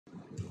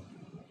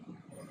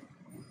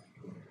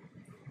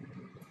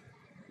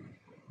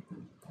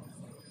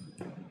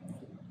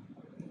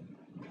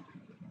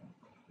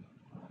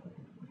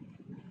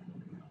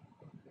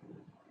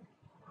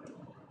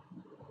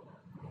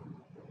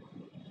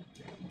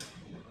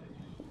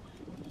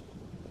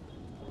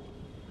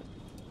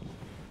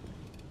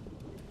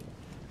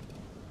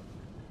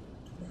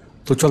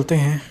तो चलते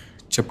हैं।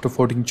 चैप्टर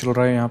 14 चल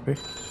रहा है यहाँ पे।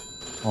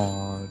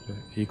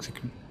 और एक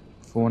सेकंड,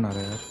 फ़ोन आ रहा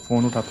है यार।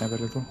 फ़ोन उठाते हैं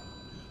पहले तो।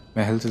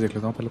 मैं हेल्थ से देख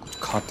लेता हूँ, पहले कुछ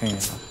खाते हैं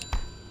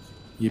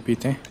यार। ये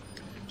पीते हैं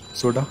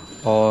सोडा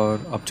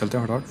और अब चलते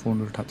हैं फटाफट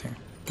फ़ोन उठाते हैं।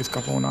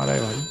 किसका फ़ोन आ रहा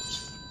है भाई?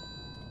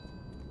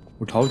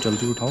 उठाओ,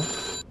 जल्दी उठाओ।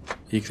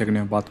 एक सेकंड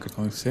में बात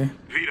करता हूँ इससे।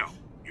 Vito,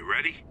 you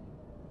ready?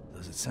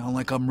 Does it sound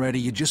like I'm ready?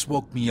 You just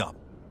woke me up.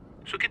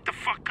 So get the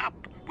fuck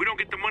up. We don't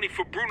get the money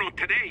for Bruno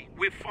today,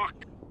 we're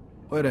fucked.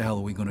 Where the hell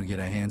are we gonna get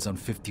our hands on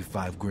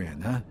 55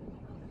 grand, huh?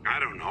 I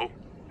don't know.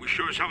 We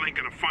sure as hell ain't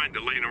gonna find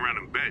it laying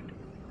around in bed.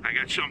 I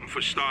got something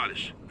for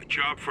starters. A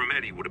job from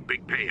Eddie with a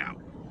big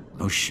payout.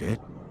 No shit.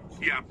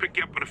 Yeah, I'll pick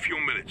you up in a few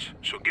minutes.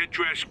 So get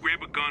dressed,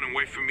 grab a gun, and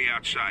wait for me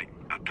outside.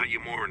 I'll tell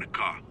you more in the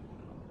car.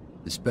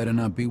 This better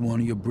not be one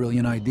of your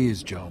brilliant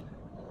ideas, Joe.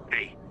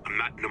 Hey, I'm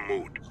not in the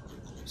mood.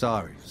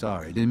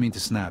 Sorry. Didn't mean to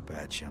snap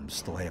at you. I'm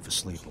still half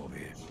asleep over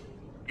here.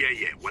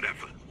 Yeah,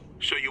 whatever.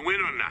 So you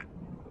in or not?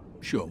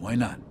 Sure, why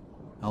not?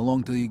 How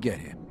long till you get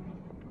here?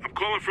 I'm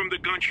calling from the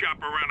gun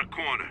shop around the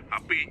corner.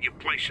 I'll be at your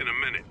place in a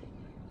minute.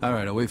 All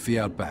right, I'll wait for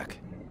you out back.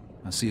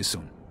 I'll see you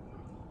soon.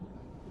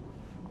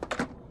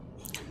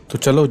 तो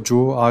चलो,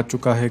 जो आ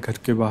चुका है घर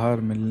के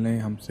बाहर मिलने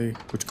हमसे,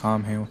 कुछ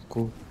काम है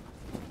उसको।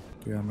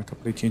 तो यार मैं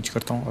कपड़े चेंज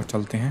करता हूँ और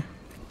चलते हैं।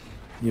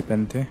 ये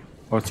पहनते हैं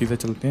और सीधे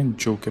चलते हैं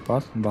जो के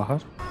पास बाहर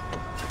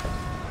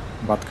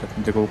बात करते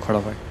हैं। देखो वो खड़ा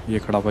हुआ है, ये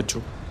खड़ा हुआ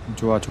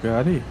जो आ चुका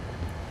है। अरे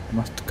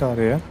मस्त कार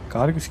है यार।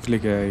 कार किसके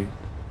लेके आया ये?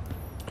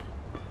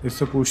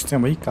 इससे पूछते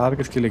हैं भाई, कार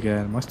किसके लेके आया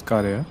यार? मस्त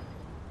कार है यार।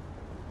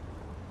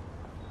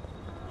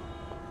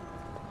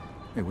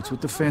 Hey, what's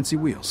with the fancy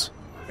wheels?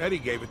 Eddie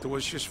gave it to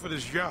us just for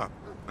this job.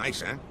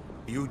 Nice, huh?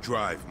 You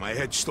drive. My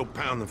head's still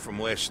pounding from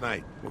last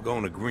night. We're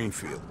going to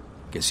Greenfield.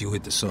 Guess you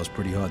hit the sauce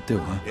pretty hard too,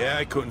 huh? Yeah,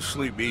 I couldn't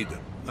sleep either.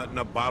 Nothing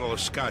a bottle of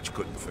scotch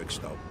couldn't fix,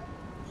 though.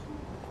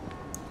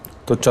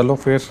 तो चलो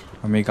फिर,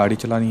 हमें गाड़ी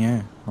चलानी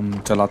है, हम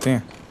चलाते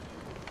हैं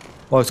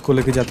और इसको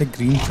लेके जाते हैं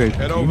ग्रीनफील्ड।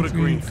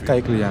 ग्रीनफील्ड का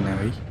एक ले जाना है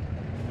भाई।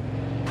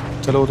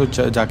 चलो वो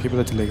तो जाके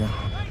पता चलेगा।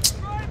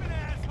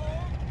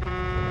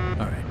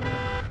 All right.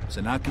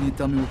 So now can you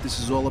tell me what this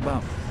is all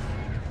about?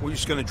 We're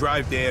just gonna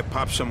drive there,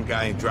 pop some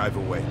guy, and drive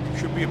away.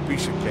 Should be a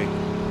piece of cake.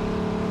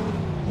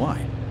 Why?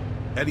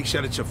 Eddie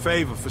said it's a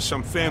favor for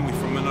some family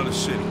from another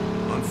city.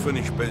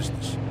 Unfinished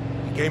business.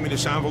 He gave me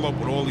this envelope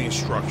with all the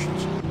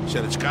instructions.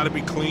 Said it's gotta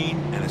be clean,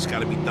 and it's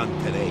gotta be done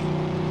today.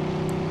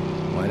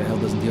 Why the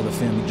hell doesn't the other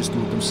family just do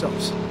it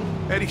themselves?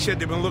 Eddie said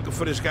they've been looking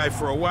for this guy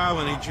for a while,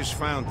 and they just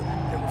found him.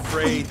 They're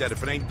afraid that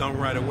if it ain't done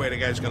right away, the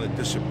guy's gonna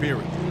disappear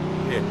again.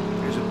 Here,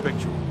 here's a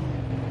picture.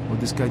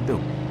 What'd this guy do?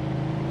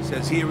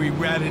 Says here he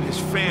ratted his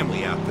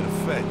family out to the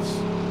feds.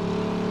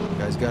 The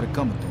guy's got it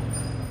coming to him.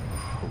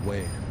 But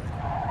wait a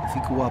minute. If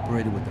he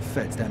cooperated with the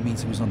feds, that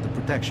means he was under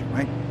protection,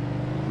 right?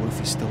 What if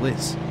he still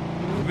is?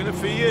 Even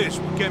if he is,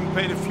 we're getting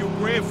paid a few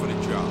grand for the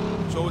job.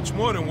 So it's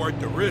more than worth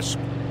the risk.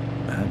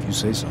 If you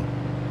say so.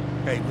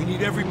 Hey, we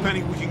need every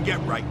penny we can get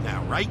right now,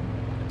 right?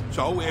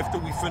 So after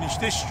we finish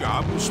this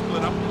job, we'll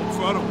split up and look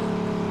for other work.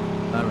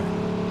 All right.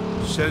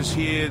 Says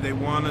here they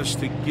want us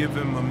to give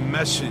him a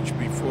message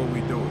before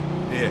we do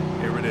it.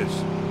 Here it is.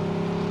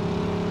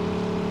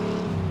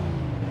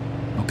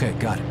 Okay,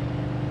 got it.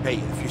 Hey,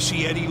 if you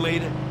see Eddie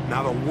later,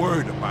 not a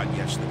word about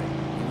yesterday.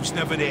 He was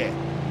never there.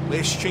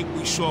 Last chink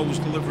we saw was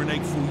delivering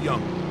egg foo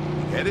young.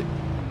 You get it?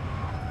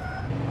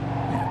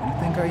 Yeah, what do you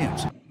think I am,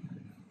 son?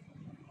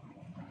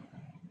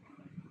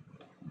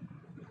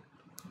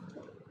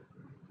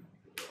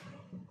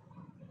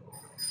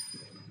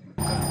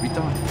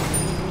 Retard.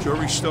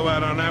 Jury's still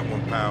out on that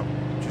one, pal.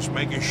 Just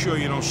making sure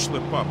you don't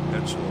slip up,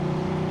 that's all.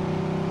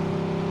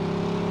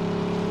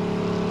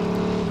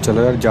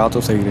 चलो यार, जा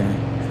तो सही रहे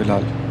हैं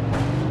फिलहाल।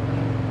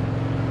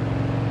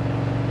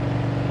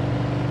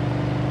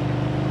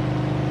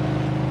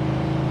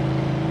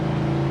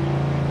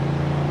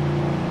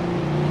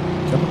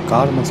 चलो,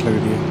 car मस्त लग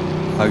रही है।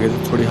 आगे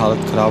से थोड़ी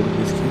हालत ख़राब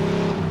होगी इसकी,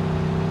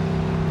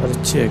 पर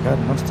अच्छी है कार,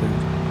 मस्त है।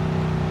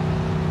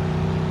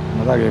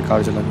 मज़ा आ गया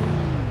कार चला के।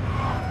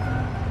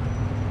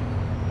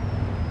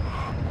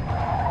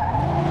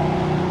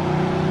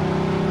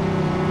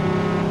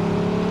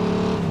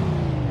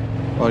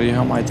 और ये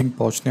हम आई थिंक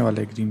पहुंचने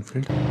वाले हैं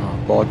ग्रीनफील्ड। हाँ,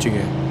 पहुंच ही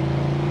गए।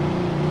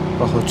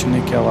 पहुंचने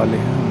क्या वाले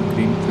हैं हम,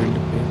 ग्रीनफील्ड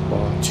पे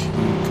पहुंच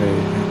ही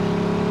गए हैं।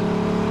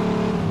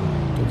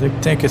 तो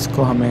देखते हैं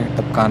किसको हमें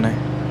टपकाना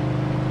है।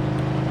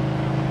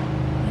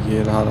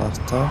 ये रहा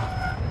रास्ता,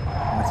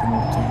 ऐसे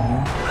मुड़ते हैं।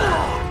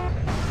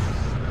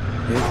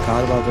 ये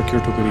कार बार बार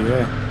क्यों ठुक रही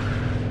है?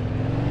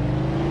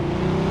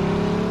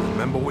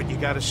 Remember what you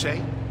gotta say?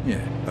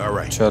 Yeah. All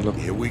right. चलो,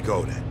 Here we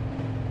go then.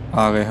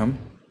 आ गए हम।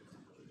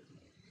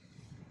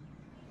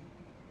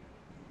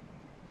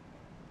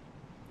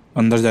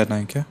 अंदर जाना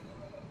है क्या?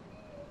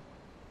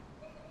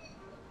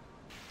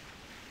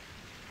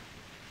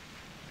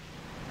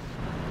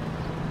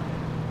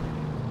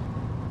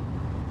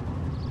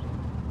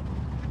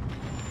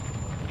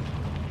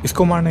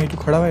 इसको मारना है, जो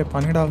खड़ा हुआ है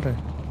पानी डाल रहा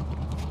है।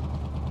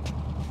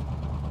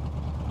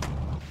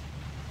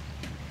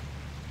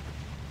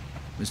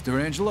 Mr.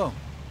 Angelo?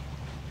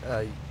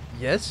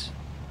 Yes?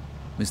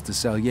 Mr.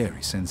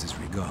 Salieri sends his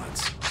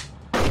regards.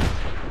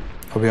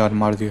 अब यार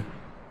मार दिया,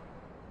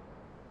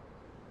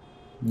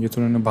 ये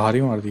तो उन्होंने बाहर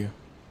ही मार दिया।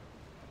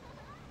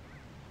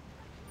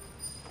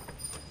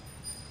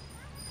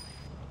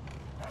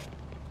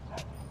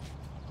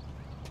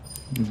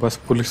 बस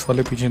पुलिस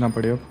वाले पीछे ना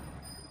पड़े अब।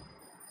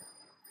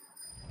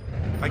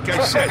 Like I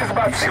said,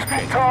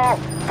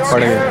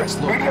 पड़ गए,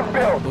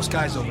 Those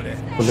guys over there.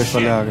 Police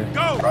वाले आ गए।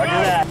 go!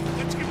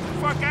 Let's get the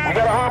fuck out We of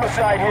got here! a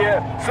homicide here.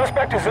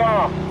 Suspect is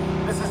armed.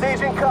 This is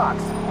Agent Cox.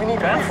 We need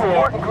police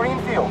support in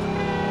Greenfield.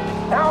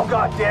 Now,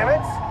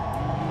 goddammit!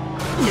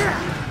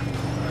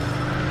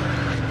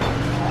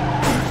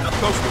 Now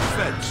close to the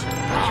feds.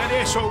 That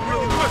asshole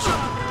really was.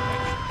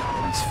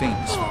 He's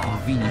famous for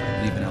conveniently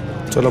leaving out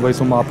little चलो भाई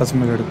तुम आपस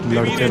में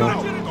लड़ते रहो,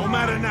 Don't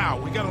matter now.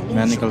 We gotta lose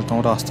मैं him. निकलता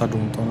हूँ, रास्ता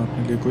ढूंढता हूँ मैं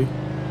अपने लिए कोई।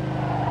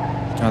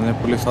 जाने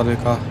पुलिस वाले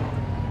का,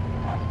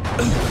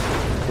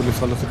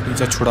 पुलिस वालों से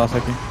पीछा छुड़ा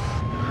सके।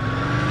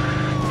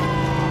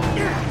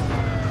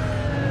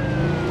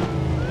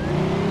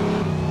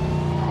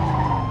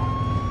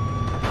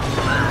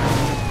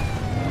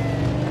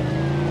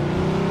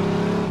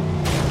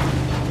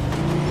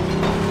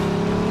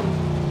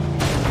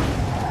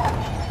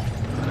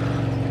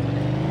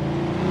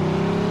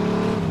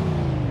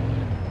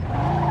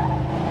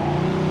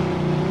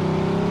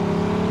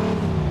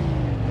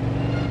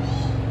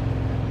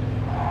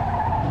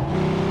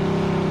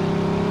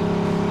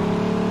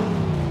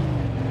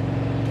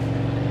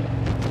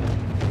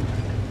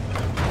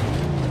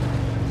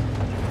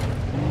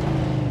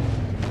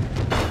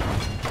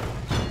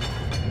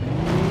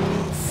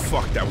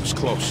 Fuck, that was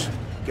close.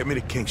 Get me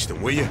to Kingston,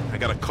 will you? I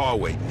got a car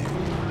waiting there.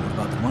 What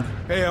about the money?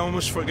 Hey, I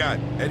almost forgot.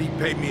 Eddie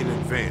paid me in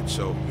advance,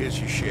 so here's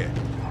your share.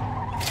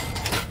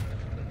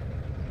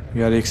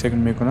 यार एक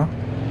second, मेरे को ना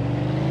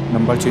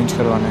number change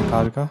करवाना है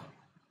car का।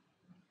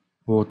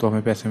 वो तो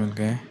हमें पैसे मिल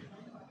गए हैं,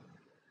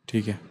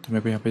 ठीक है। तो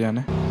मेरे को यहाँ पे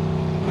जाना है,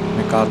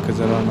 मैं कार का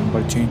ज़रा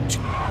नंबर चेंज।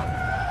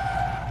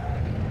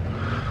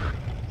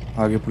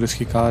 आगे पुलिस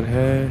की कार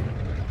है।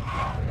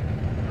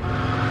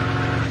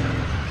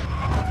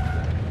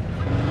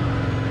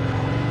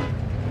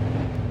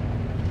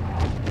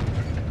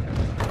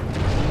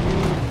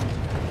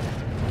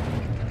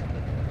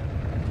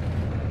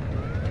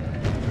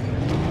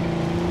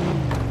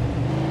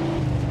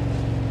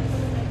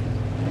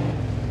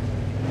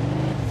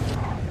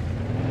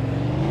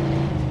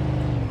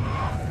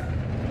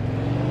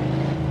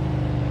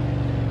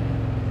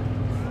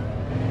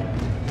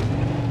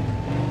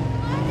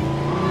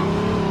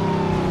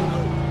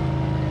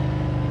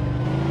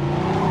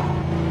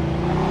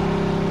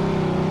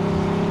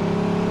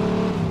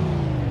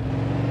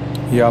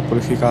 ये आप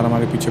पुलिस की कार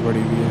हमारे पीछे पड़ी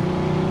हुई है।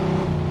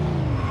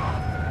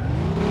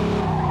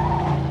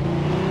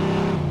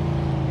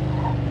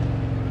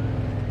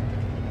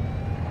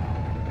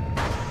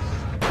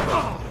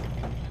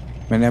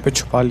 मैंने यहाँ पे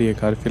छुपा ली है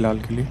कार फिलहाल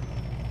के लिए,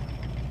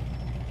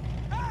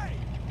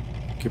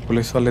 कि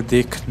पुलिस वाले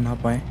देख ना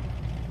पाए।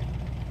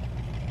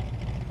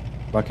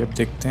 बाकी अब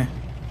देखते हैं,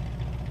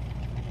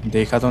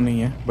 देखा तो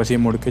नहीं है, बस ये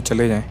मुड़ के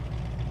चले जाएं,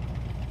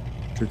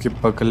 क्योंकि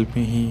बगल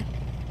में ही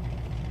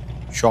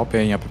शॉप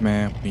है। यहाँ पे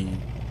मैं अपनी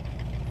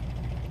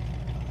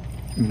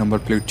नंबर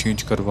प्लेट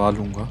चेंज करवा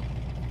लूँगा।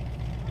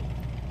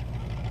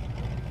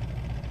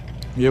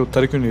 ये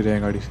उतर क्यों नहीं रहे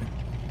हैं गाड़ी से?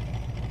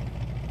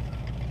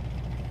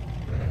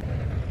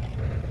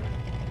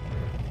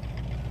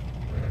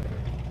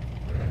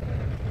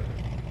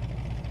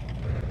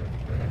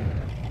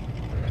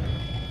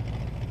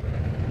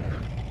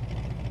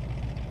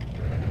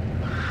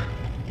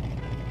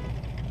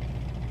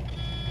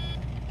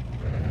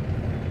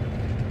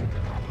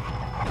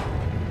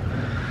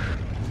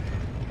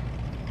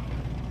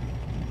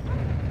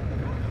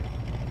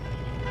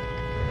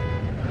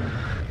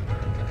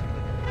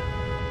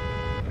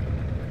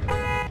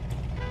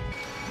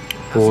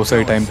 वो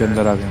सही टाइम पे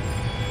अंदर आ गए।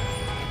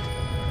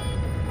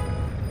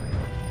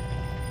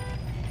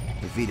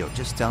 Vito,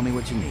 just tell me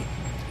what you need.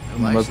 A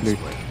Number license plate.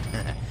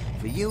 plate.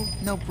 For you,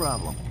 no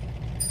problem.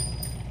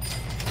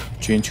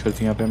 Change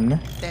करती यहाँ पे हमने।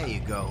 There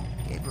you go.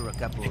 Gave her a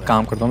couple एक of...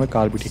 काम करता हूँ, मैं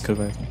कार भी ठीक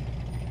करवाया था।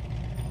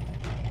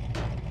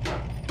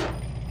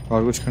 और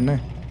कुछ करना है?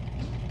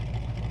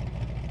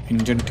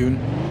 इंजन ट्यून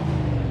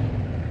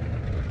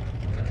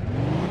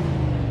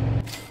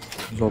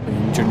लो भाई,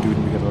 इंजन ट्यून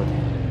भी करवा दी।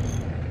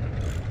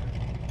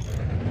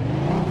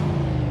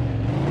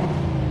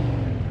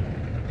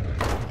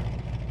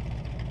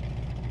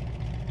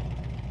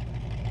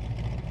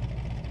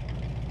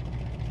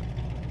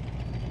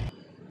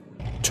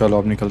 चलो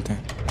अब निकलते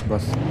हैं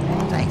बस।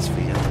 Thanks,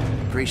 Vito.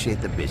 Appreciate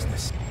the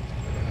business.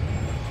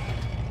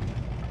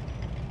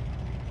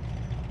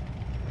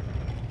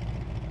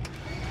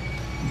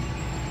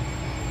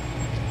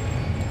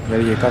 यार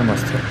ये कार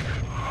मस्त है।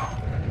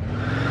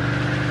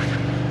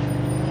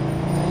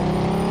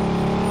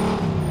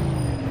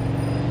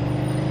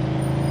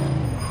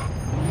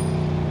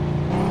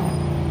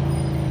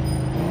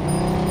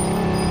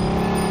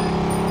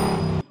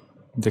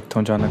 देखता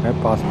हूँ जाना है,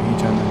 पास में ही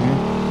जाना है।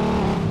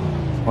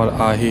 और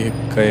आ ही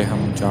गए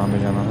हम जहाँ में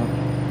जाना था।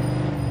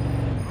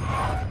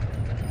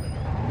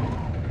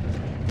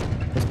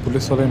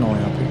 पुलिस वाले ना हो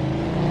यहाँ पे,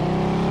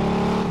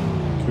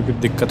 क्योंकि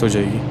दिक्कत हो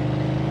जाएगी।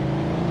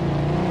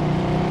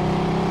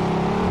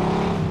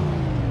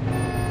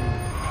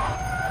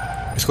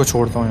 इसको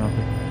छोड़ता हूँ यहाँ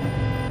पे,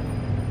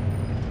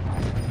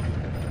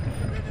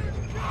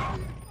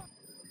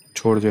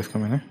 छोड़ दिया इसको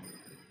मैंने।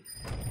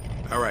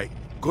 All right.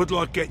 Good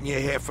luck getting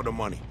your half of the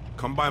money.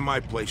 Come by my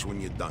place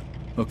when you're done.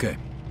 Okay,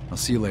 I'll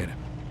see you later.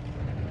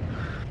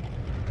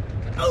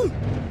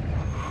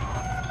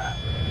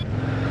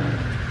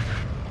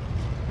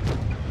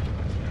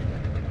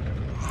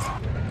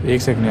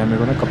 एक सेकंड यार, मेरे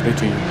को ना कपड़े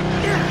चाहिए।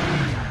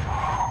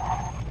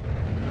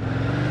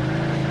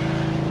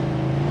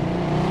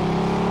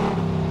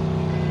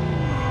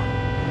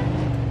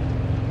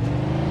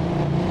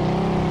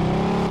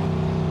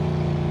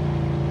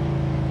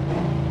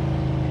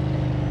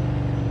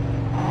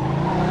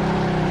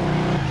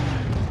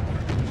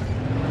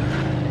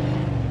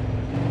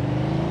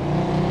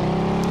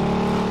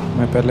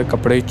 मैं पहले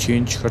कपड़े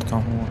चेंज करता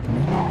हूँ अपने,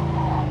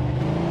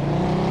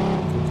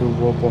 क्योंकि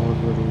वो बहुत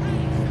ज़रूरी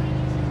है।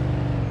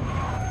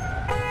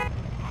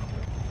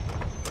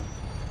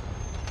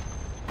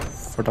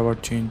 फटाफट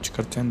चेंज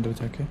करते हैं अंदर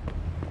जाके।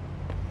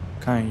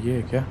 कहाँ है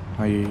ये? क्या?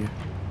 हाँ ये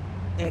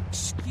है।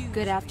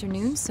 Good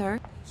afternoon, sir.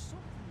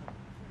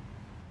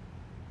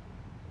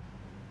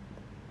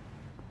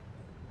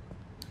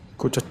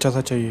 कुछ अच्छा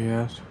सा चाहिए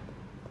यार।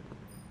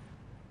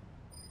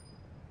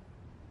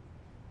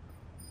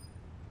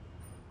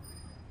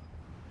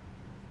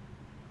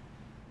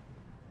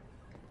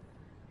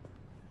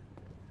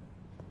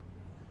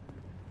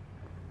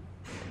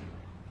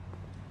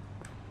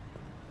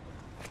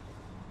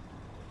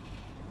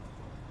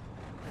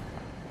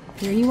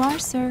 Here you are,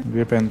 sir.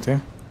 ये पहनते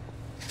हैं।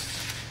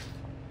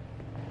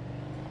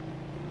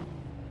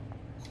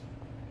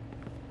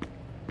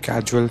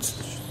 कैजुअल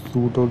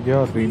सूट हो गया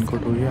और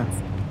रेनकोट हो गया।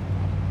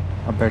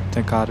 अब बैठते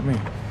हैं कार में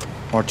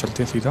और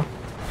चलते हैं सीधा।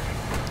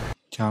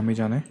 क्या हमें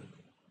जाना है?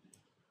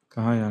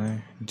 कहाँ जाना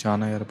है?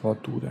 जाना यार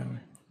बहुत दूर है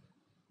हमें,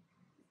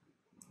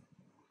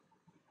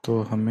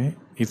 तो हमें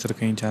इधर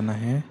कहीं जाना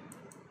है।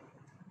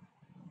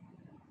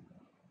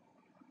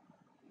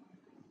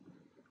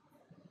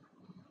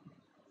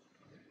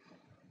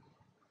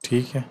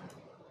 ठीक है,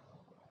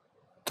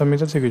 तो हम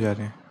इधर से क्यों जा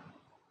रहे हैं?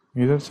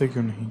 इधर से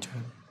क्यों नहीं जा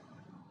रहे?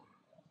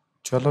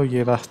 चलो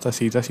ये रास्ता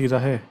सीधा सीधा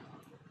है,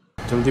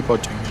 जल्दी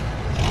पहुंचेंगे।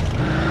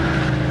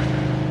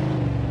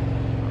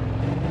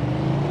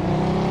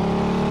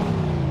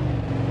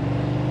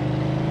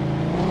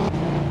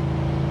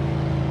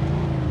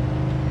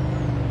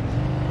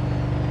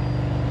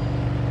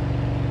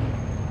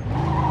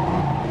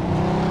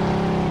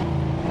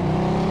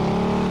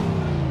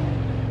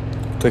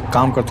 तो एक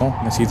काम करता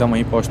हूँ, मैं सीधा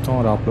वहीं पहुँचता हूँ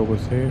और आप लोगों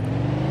से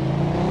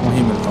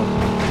वहीं मिलता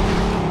हूँ।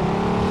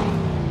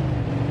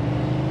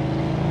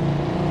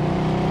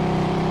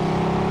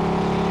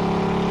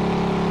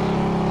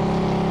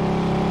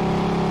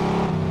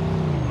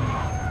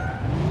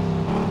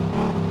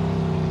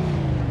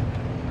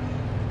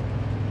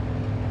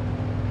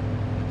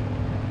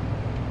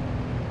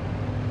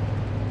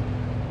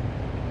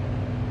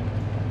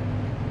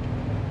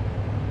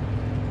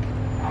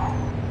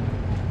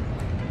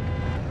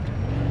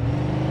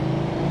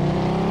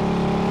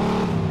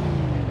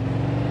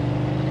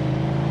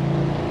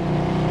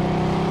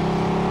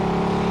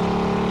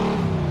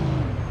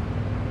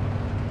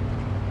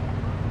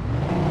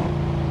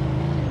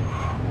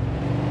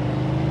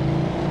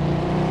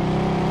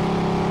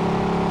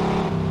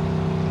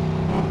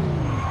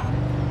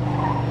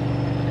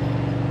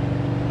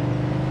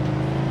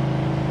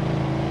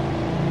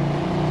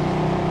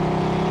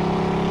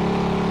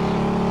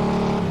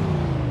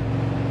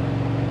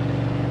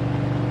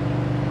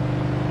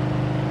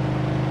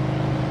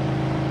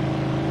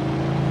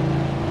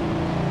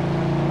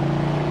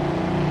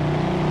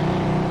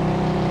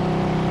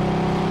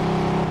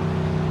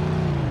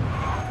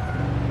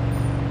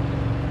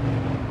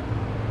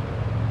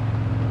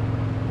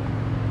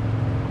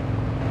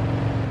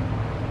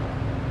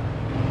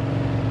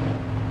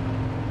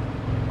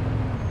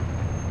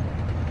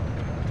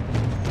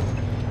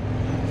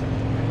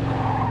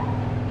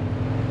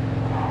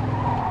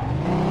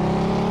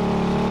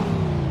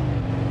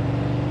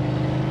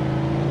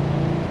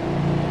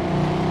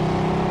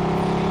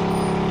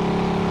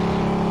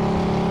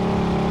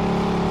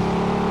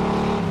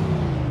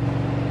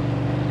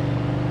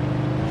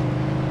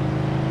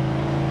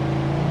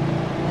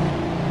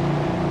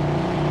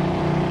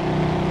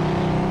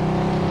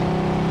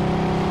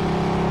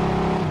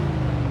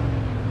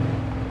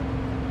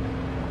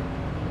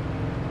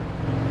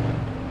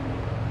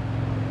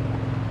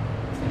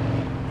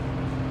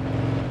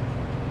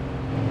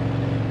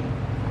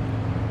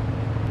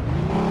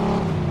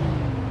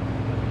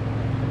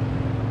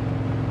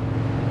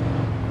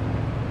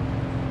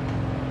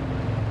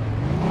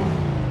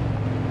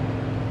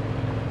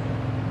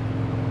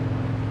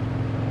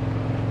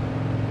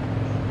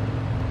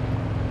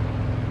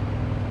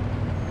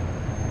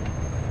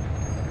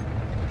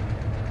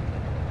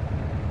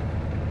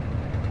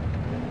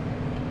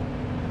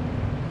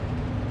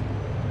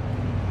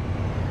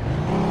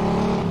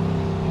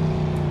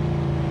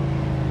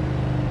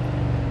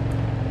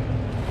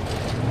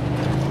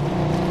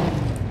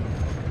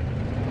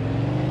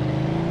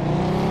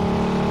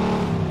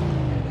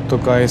 तो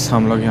गाइस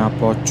हम लोग यहाँ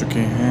पहुँच चुके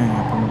हैं।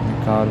 यहाँ पर मैं अपनी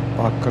कार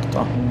पार्क करता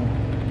हूँ।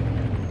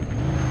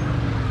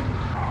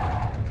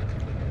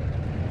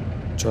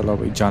 चलो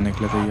भाई जाने के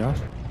लिए तैयार।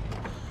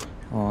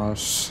 और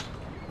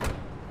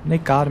नहीं,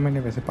 कार मैंने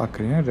वैसे पार्क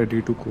करी है, रेडी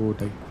टू गो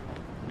टाइप।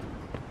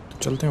 तो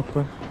चलते हैं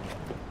ऊपर।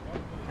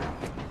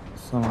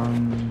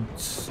 सामान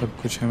सब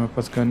कुछ है मेरे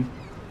पास। गन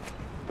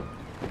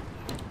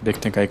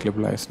देखते हैं क्या के लिए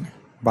बुलाया इसने,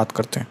 बात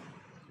करते हैं।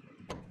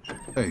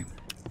 Hey.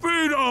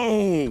 Vito!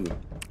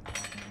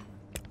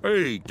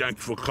 Hey,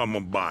 thanks for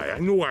coming by. I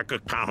knew I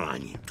could count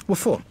on you. What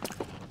for?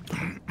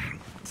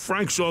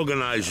 Frank's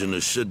organizing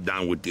a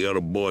sit-down with the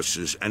other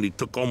bosses, and he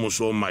took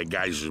almost all my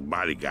guys as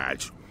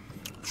bodyguards.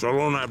 So I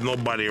don't have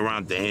nobody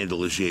around to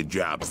handle this here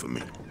job for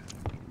me.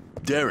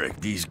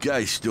 Derek, these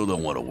guys still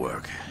don't want to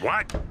work.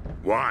 What?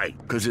 Why?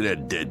 Because of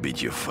that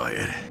deadbeat you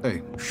fired.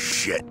 Hey.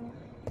 Shit.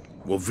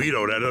 Well,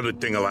 Vito, that other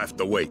thing will have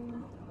to wait.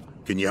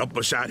 Can you help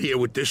us out here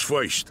with this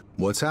first?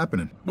 What's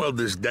happening? Well,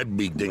 this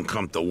deadbeat didn't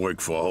come to work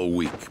for a whole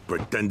week,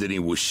 pretending he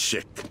was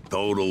sick.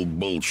 Total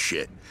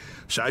bullshit.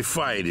 So I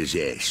fired his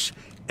ass.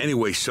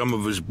 Anyway, some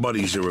of his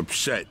buddies are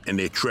upset, and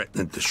they're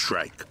threatening to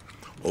strike.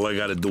 All I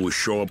gotta do is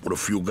show up with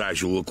a few guys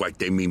who look like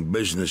they mean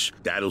business.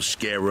 That'll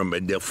scare them,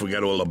 and they'll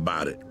forget all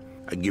about it.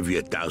 I give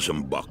you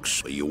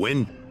 $1,000. Are you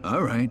in?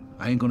 All right.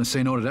 I ain't gonna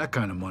say no to that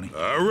kind of money.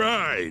 All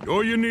right.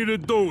 All you need to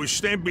do is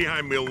stand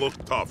behind me and look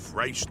tough,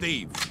 right,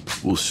 Steve?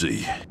 We'll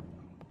see.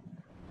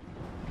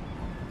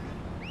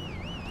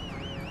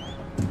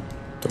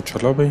 तो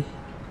चलो भाई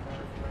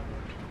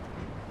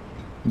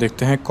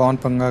देखते हैं कौन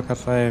पंगा कर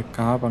रहा है,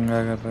 कहाँ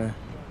पंगा कर रहा है।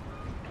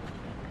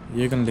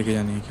 ये गन लेके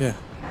जानी है क्या?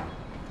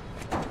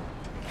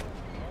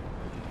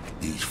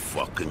 These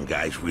fucking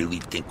guys really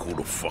think who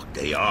the fuck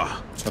they are.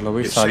 चलो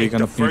भाई सारी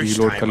गन अपनी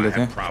रीलोड कर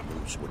लेते हैं।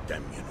 Problems with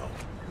them, you know.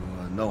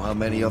 Know how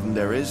many of them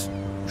there is?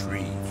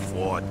 3,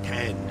 4,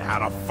 10. How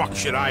the fuck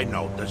should I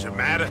know? Does it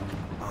matter?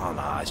 Oh,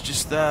 no, it's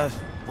just,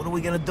 what are we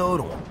gonna do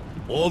to them?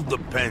 All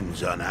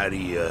depends on how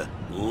the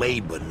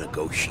labor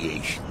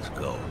negotiations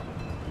go.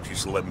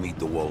 Just let me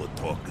do all the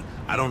talking.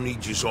 I don't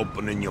need you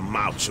opening your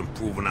mouths and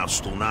proving how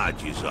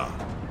stonard you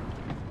are.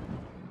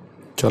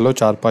 चलो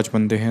 4-5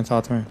 बंदे हैं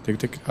साथ में,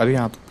 देखते। अरे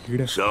यहाँ तो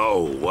भीड़ है।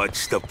 So,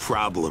 what's the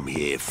problem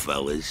here,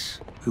 fellas?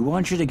 We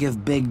want you to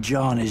give Big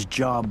John his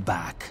job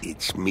back.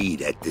 It's me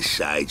that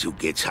decides who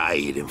gets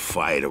hired and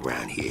fired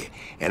around here,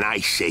 and I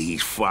say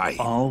he's fired.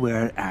 All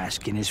we're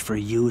asking is for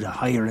you to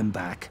hire him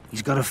back.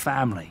 He's got a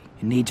family.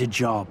 He needs a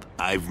job.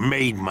 I've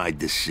made my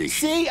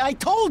decision. See, I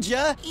told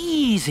ya!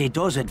 Easy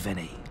does it,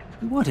 Vinny.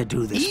 We want to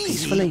do this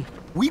peacefully.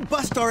 We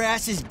bust our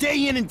asses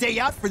day in and day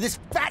out for this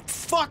fat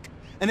fuck,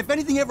 and if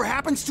anything ever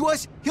happens to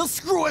us, he'll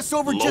screw us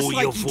over just Lower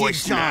like your he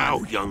voice did John.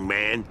 now, young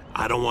man.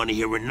 I don't want to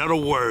hear another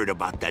word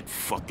about that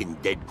fucking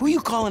dead. Who you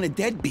calling a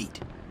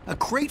deadbeat? A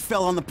crate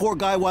fell on the poor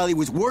guy while he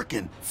was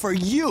working. For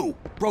you.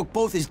 Broke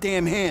both his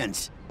damn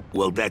hands.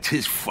 Well, that's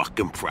his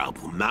fucking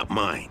problem, not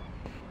mine.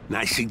 And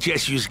I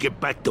suggest you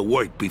get back to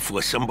work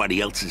before somebody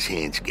else's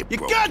hands get You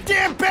broken.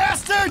 goddamn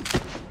bastard!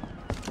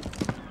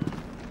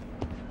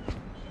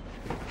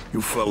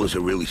 You fellas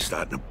are really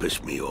starting to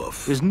piss me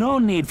off. There's no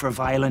need for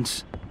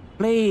violence.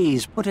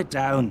 Please, put it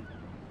down.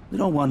 We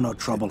don't want no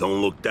trouble.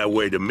 Don't look that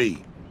way to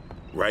me.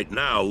 Right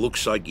now,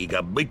 looks like you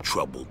got big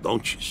trouble,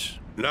 don't you?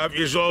 Now, if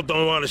you all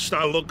don't want to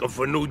start looking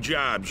for new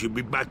jobs, you'll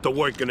be back to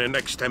work in the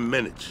next 10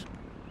 minutes.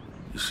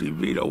 You see,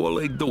 Vito, all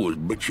they do is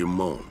bitch and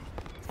moan.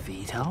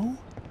 Vito?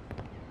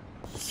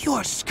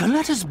 You're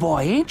Scaletta's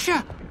boy, ain't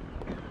you?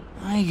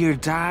 Your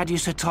dad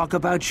used to talk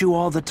about you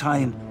all the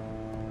time.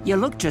 You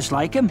look just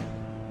like him.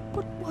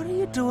 But what are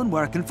you doing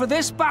working for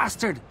this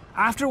bastard?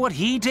 After what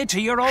he did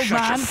to your old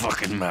man? Shut your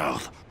fucking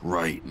mouth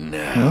right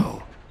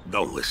now.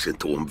 Don't listen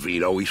to him,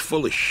 Vito. He's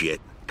full of shit.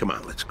 Come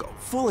on, let's go.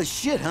 Full of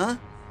shit, huh?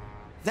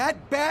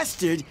 That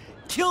bastard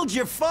killed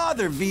your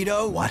father,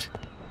 Vito. What?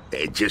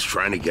 They're just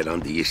trying to get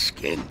under your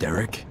skin.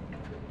 Derek?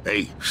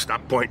 Hey,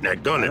 stop pointing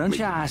that gun Why at don't me.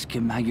 you ask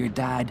him how your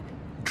dad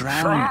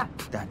drowned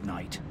that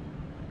night?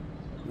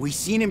 We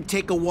seen him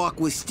take a walk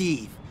with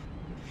Steve.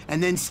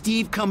 And then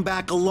Steve come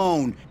back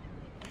alone.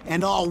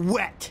 And all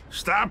wet.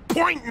 Stop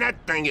pointing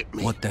that thing at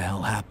me. What the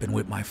hell happened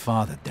with my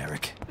father,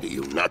 Derek?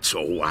 You nuts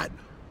or what?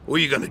 Who are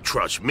you gonna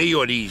trust, me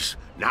or these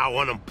now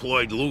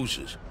unemployed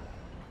losers?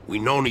 We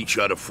known each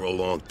other for a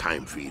long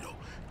time, Vito.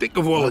 Think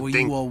of all Why the were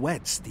things... you all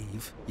wet,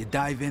 Steve? You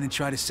dive in and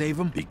try to save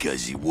him?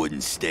 Because he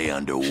wouldn't stay Keep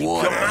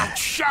underwater. your mouth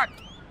shut!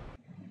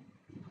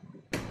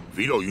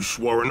 Vito, you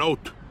swore an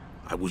oath.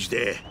 I was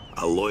there.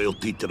 Our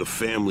loyalty to the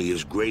family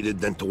is greater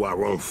than to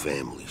our own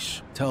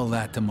families. Tell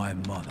that to my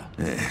mother.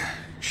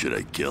 Should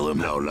I kill him?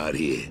 No, not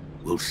here.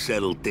 We'll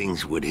settle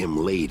things with him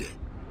later.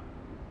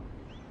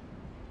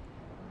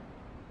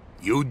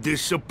 You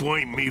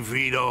disappoint me,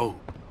 Vito.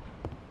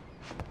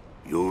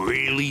 You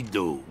really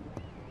do.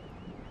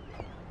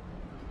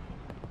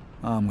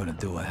 I'm gonna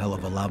do a hell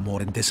of a lot more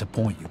than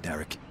disappoint you,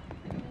 Derek.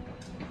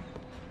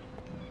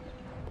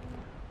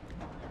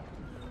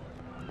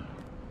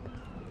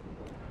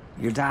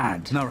 Your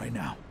dad. Not right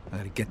now. I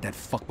gotta get that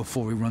fuck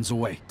before he runs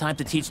away. Time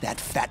to teach that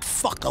fat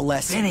fuck a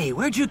lesson. Vinny,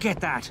 where'd you get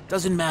that?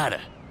 Doesn't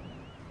matter.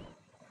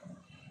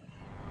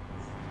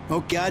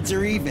 Both odds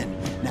are even.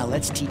 Now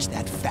let's teach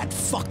that fat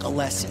fuck a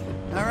lesson.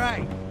 All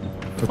right.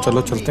 तो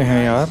चलो चलते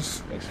हैं यार।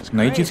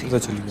 नई चीज़ पता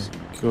चली है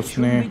कि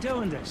उसने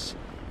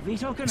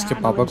इसके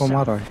पापा को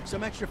मारा है।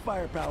 Some extra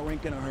firepower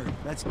ain't gonna hurt.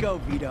 Let's go,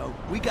 Vito.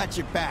 We got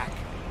your back.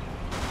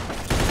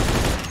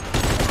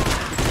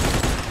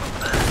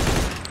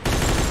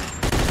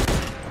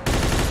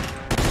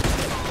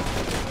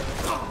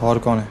 और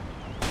कौन है?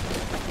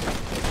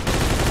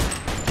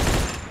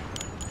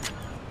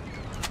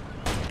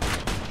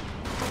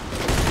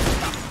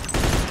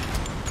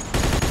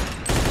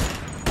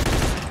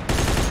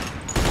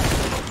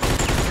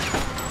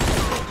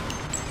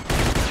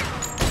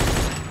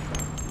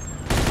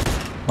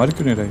 मर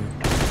क्यों नहीं रही?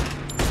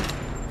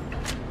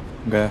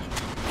 गया।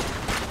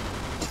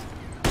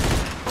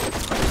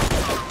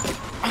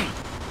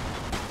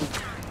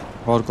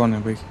 और कौन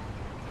है भाई?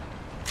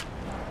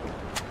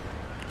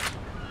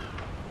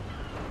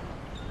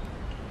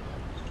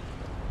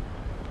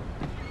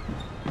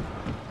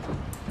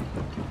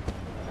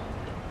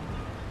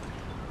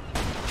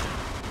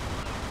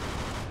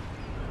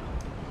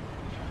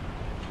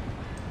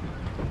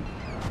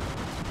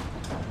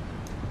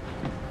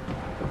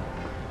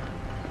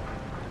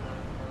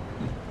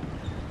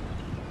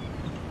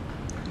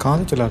 कहाँ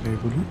से चला गई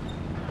गोली?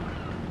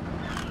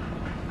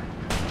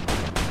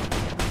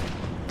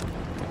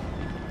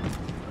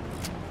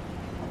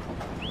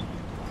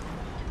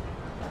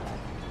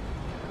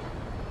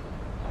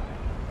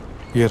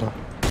 ये रहा।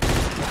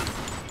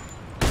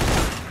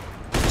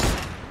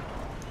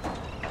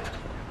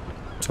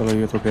 चलो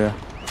ये तो गया।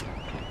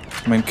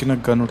 मैं इनकी ना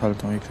गन उठा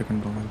लेता हूँ, 1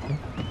 सेकंड दो मेरे को।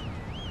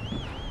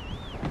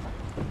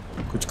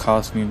 कुछ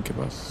खास नहीं इनके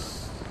पास।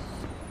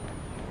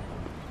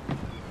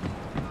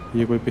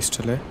 ये कोई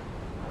पिस्टल है,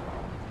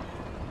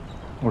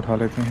 उठा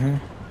लेते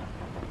हैं,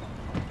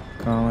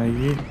 काम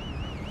आएगी।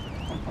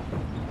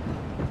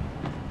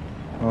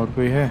 और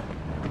कोई है?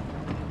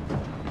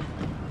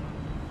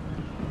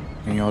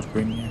 नहीं, और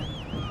कोई नहीं है।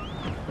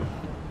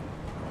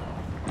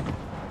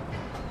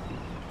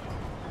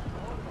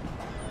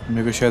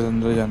 मेरे को शायद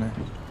अंदर जाना है,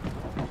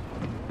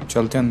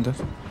 चलते हैं अंदर।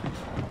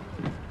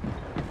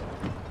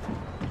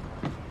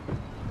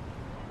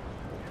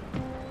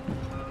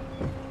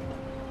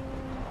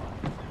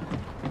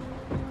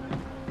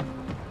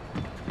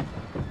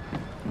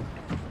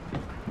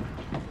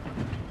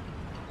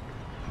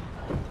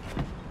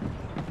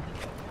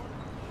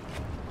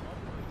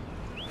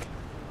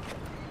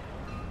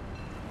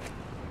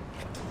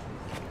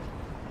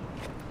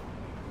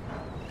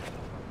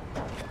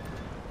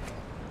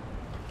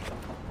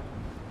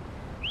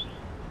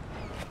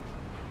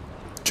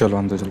 चलो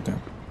अंदर चलते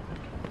हैं।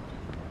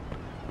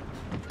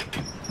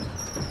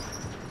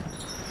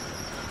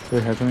 कोई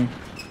है तो नहीं?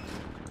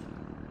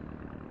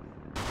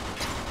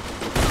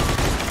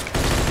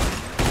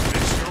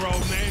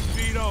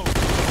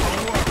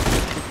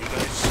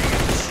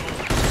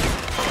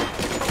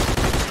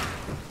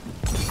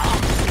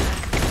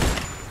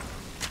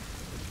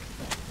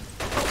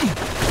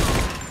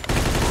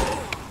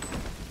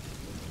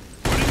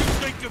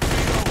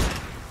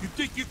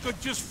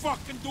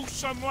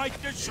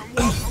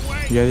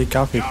 यार ये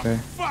क्या फेंक रहा है?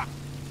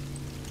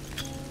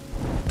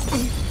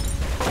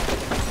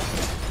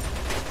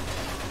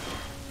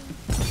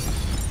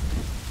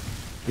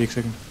 एक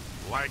second.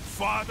 Like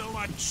father,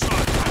 like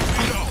son,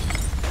 Vito.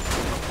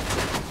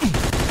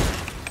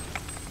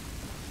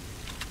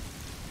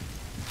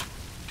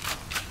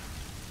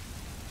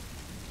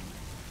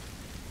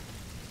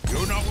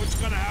 You know what's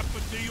gonna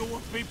happen to you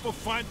when people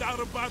find out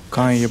about this?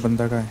 कहाँ है ये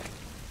बंदा? कहाँ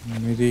है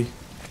मेरी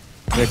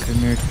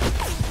grenade?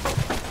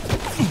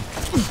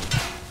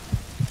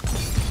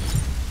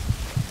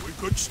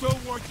 Could still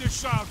work this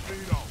out,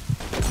 Vito.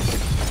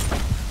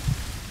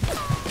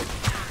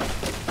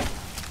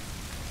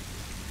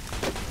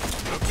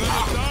 You're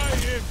gonna die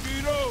here,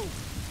 Vito.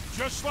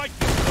 Just like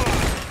the fly.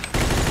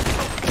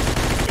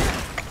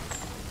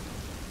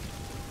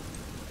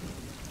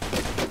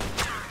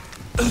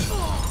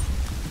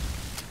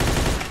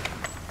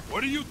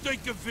 What are you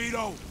thinking,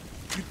 Vito?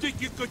 You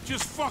think you could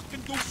just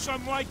fucking do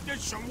something like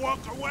this and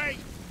walk away?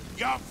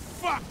 You're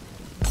fucked.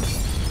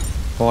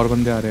 और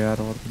बंदे आ रहे हैं यार,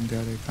 और बंदे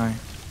आ रहे हैं। कहाँ हैं?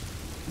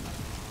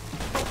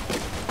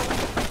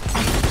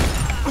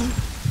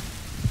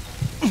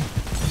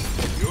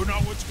 You know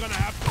what's gonna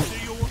happen to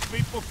you when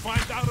people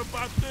find out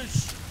about this?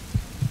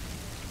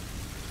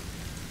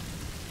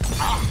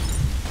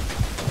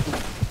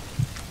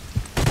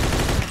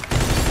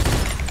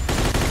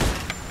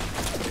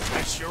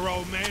 That's your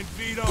old man,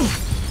 Vito.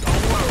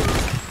 Don't worry,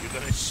 you're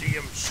gonna see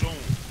him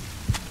soon.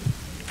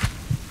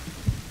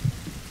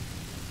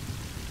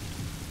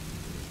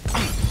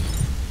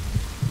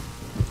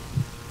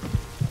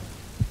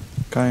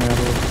 कहाँ है यार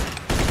वो?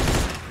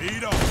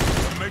 Vito,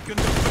 you're making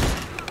the...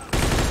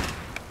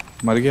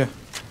 मर गया?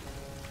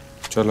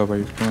 चलो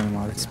भाई, इसको मैंने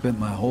मार दिया। Spent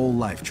my whole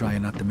life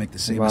trying not to make the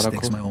same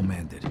mistakes my old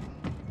man did.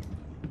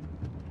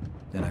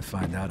 Then I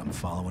find out I'm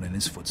following in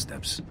his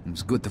footsteps. It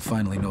was good to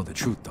finally know the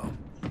truth, though.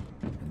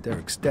 And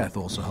Derek's death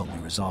also helped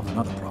me resolve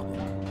another problem.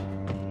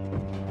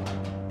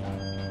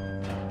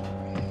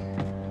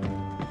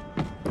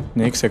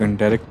 नहीं, एक second,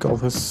 Derek के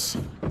office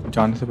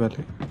जाने से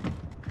पहले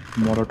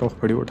Molotov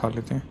पड़ी उठा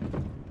लेते हैं।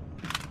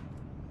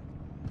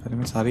 पहले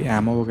मैं सारी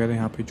एमो वगैरह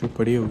यहाँ पे जो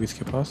पड़ी होगी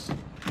इसके पास,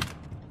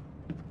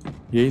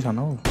 यही था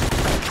ना वो।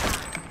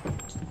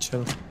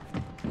 चलो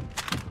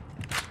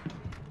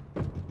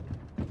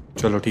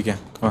चलो ठीक है,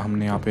 तो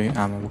हमने यहाँ पे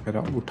एमो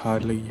वगैरह उठा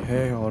ली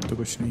है और तो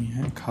कुछ नहीं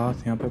है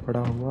खास यहाँ पे पड़ा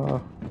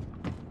हुआ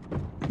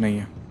नहीं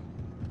है।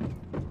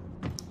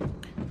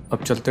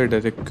 अब चलते हैं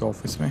डायरेक्ट के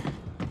ऑफिस में,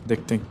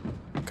 देखते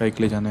हैं कहीं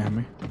के ले जाना है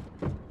हमें।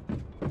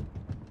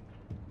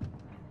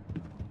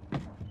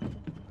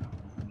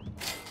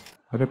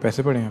 अरे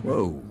पैसे पड़े हैं।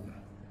 Whoa.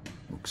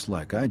 Looks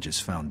like I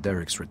just found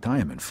Derek's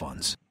retirement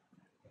funds.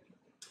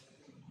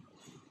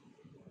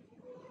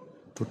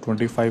 तो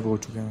 25 हो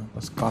चुके हैं,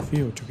 बस काफ़ी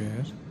हो चुके हैं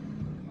यार।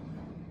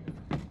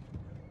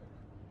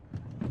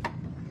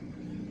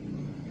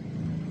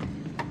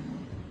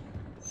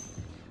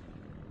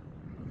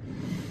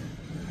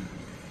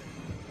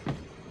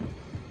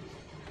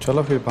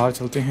 चलो फिर बाहर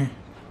चलते हैं,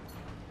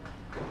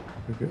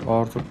 क्योंकि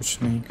और तो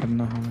कुछ नहीं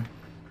करना हमें।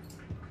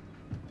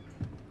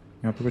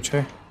 यहाँ पे कुछ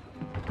है?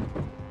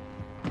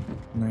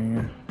 नहीं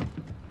है,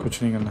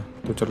 कुछ नहीं करना,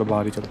 तो चलो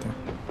बाहर ही चलते हैं।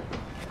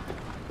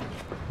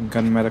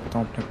 गन मैं रखता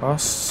हूँ अपने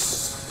पास।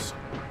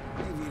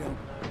 Hey, Vito.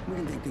 We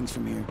can take things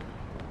from here.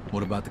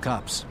 What about the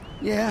cops?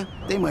 Yeah,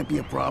 they might be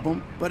a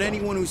problem, but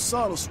anyone who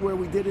saw it will swear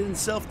we did it in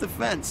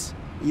self-defense.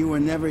 You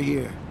were never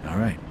here. All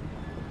right.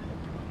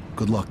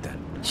 Good luck then.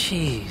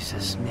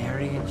 Jesus,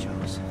 Mary and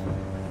Joseph.